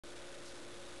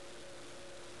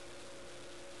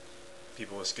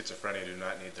People with schizophrenia do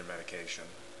not need their medication.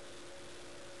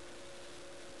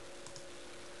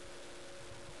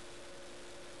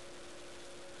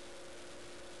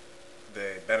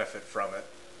 They benefit from it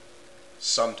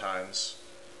sometimes,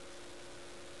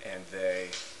 and they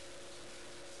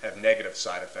have negative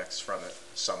side effects from it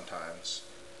sometimes,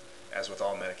 as with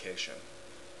all medication.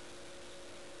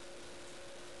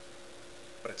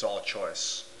 But it's all a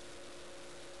choice.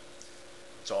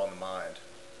 It's all in the mind.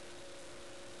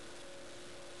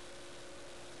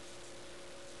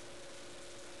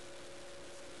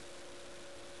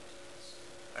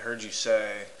 I heard you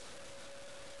say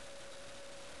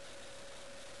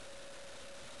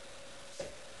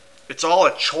it's all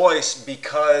a choice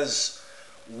because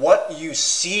what you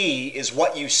see is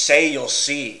what you say you'll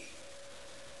see.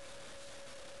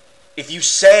 If you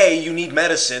say you need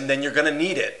medicine, then you're going to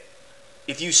need it.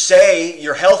 If you say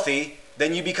you're healthy,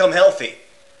 then you become healthy.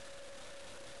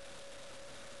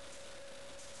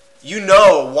 You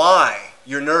know why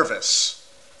you're nervous.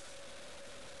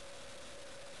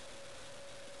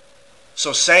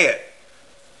 So say it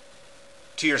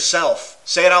to yourself.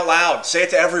 Say it out loud. Say it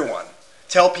to everyone.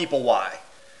 Tell people why.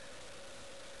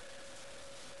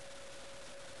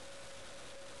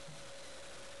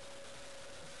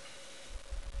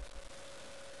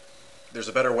 There's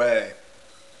a better way.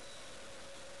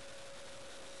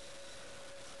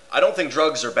 I don't think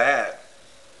drugs are bad.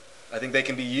 I think they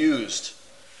can be used.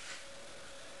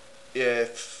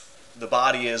 If the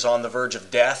body is on the verge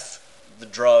of death, the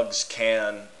drugs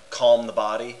can calm the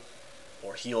body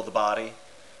or heal the body.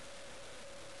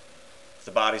 If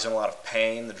the body's in a lot of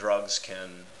pain, the drugs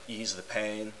can ease the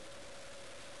pain.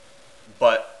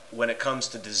 But when it comes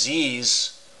to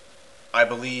disease, I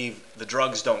believe the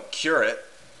drugs don't cure it.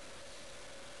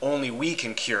 Only we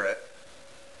can cure it.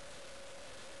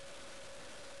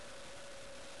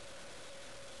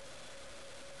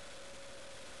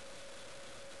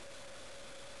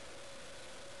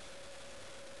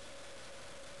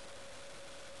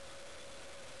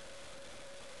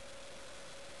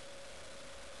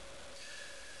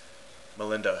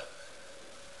 Melinda,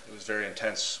 it was very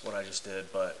intense what I just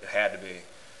did, but it had to be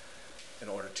in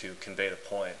order to convey the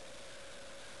point.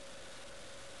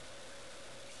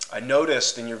 I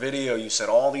noticed in your video you said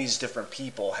all these different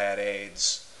people had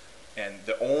AIDS, and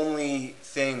the only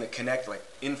thing that connected, like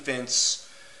infants,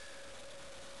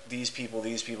 these people,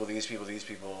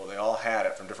 they all had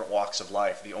it from different walks of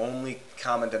life. The only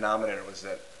common denominator was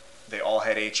that they all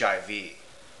had HIV.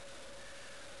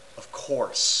 Of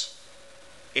course.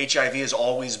 HIV has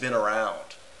always been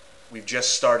around. We've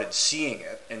just started seeing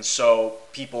it. And so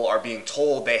people are being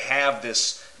told they have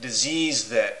this disease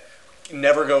that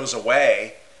never goes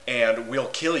away and will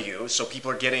kill you. So people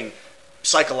are getting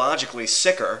psychologically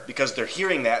sicker because they're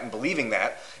hearing that and believing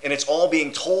that. And it's all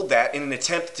being told that in an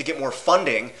attempt to get more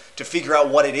funding to figure out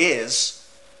what it is.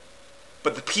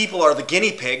 But the people are the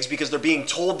guinea pigs because they're being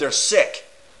told they're sick.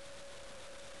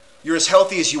 You're as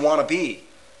healthy as you want to be.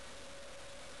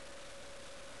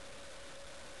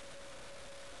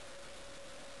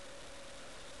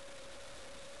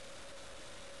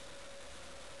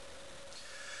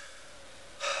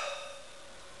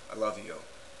 I love you.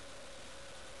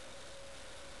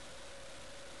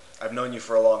 I've known you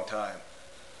for a long time.